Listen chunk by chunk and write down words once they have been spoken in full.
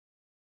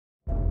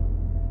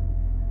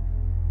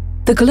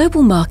The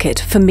global market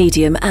for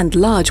medium and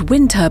large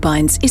wind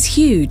turbines is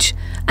huge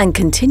and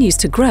continues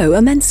to grow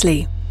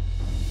immensely.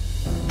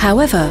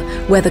 However,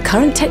 where the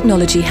current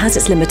technology has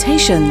its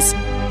limitations,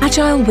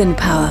 Agile Wind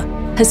Power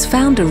has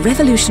found a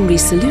revolutionary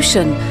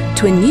solution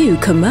to a new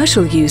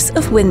commercial use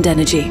of wind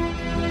energy.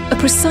 A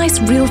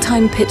precise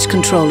real-time pitch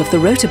control of the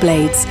rotor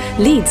blades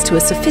leads to a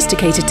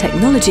sophisticated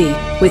technology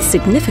with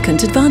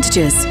significant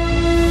advantages.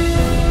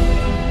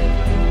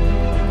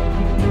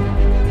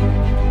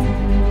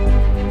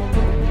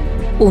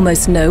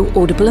 Almost no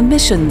audible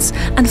emissions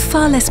and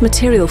far less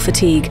material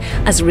fatigue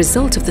as a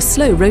result of the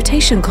slow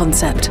rotation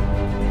concept.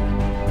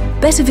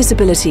 Better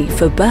visibility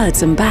for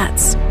birds and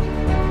bats.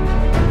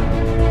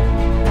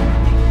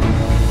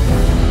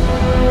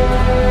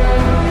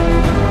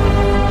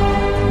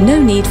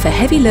 No need for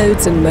heavy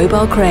loads and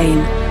mobile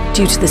crane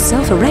due to the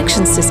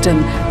self-erection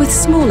system with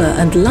smaller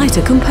and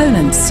lighter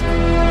components.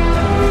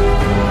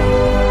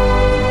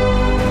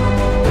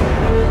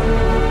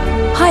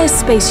 Higher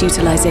space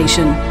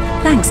utilization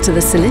thanks to the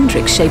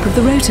cylindric shape of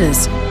the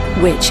rotors,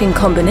 which in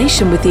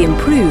combination with the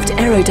improved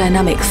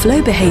aerodynamic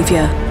flow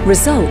behavior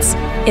results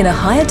in a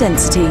higher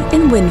density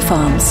in wind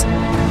farms.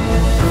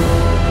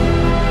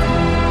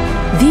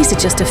 These are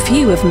just a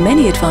few of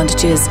many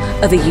advantages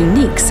of a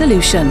unique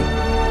solution.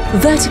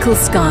 Vertical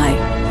Sky,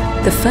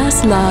 the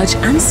first large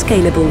and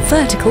scalable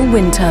vertical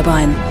wind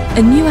turbine,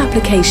 a new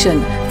application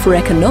for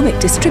economic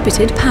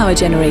distributed power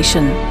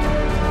generation.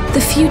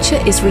 The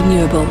future is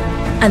renewable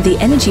and the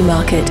energy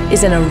market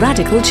is in a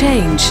radical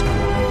change.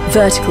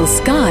 Vertical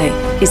Sky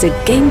is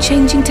a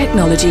game-changing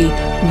technology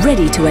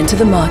ready to enter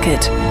the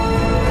market.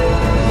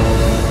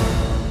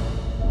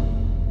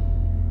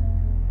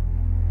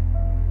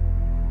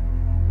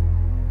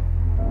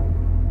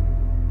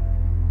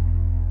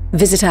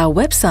 Visit our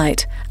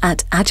website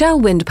at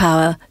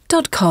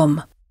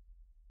agilewindpower.com.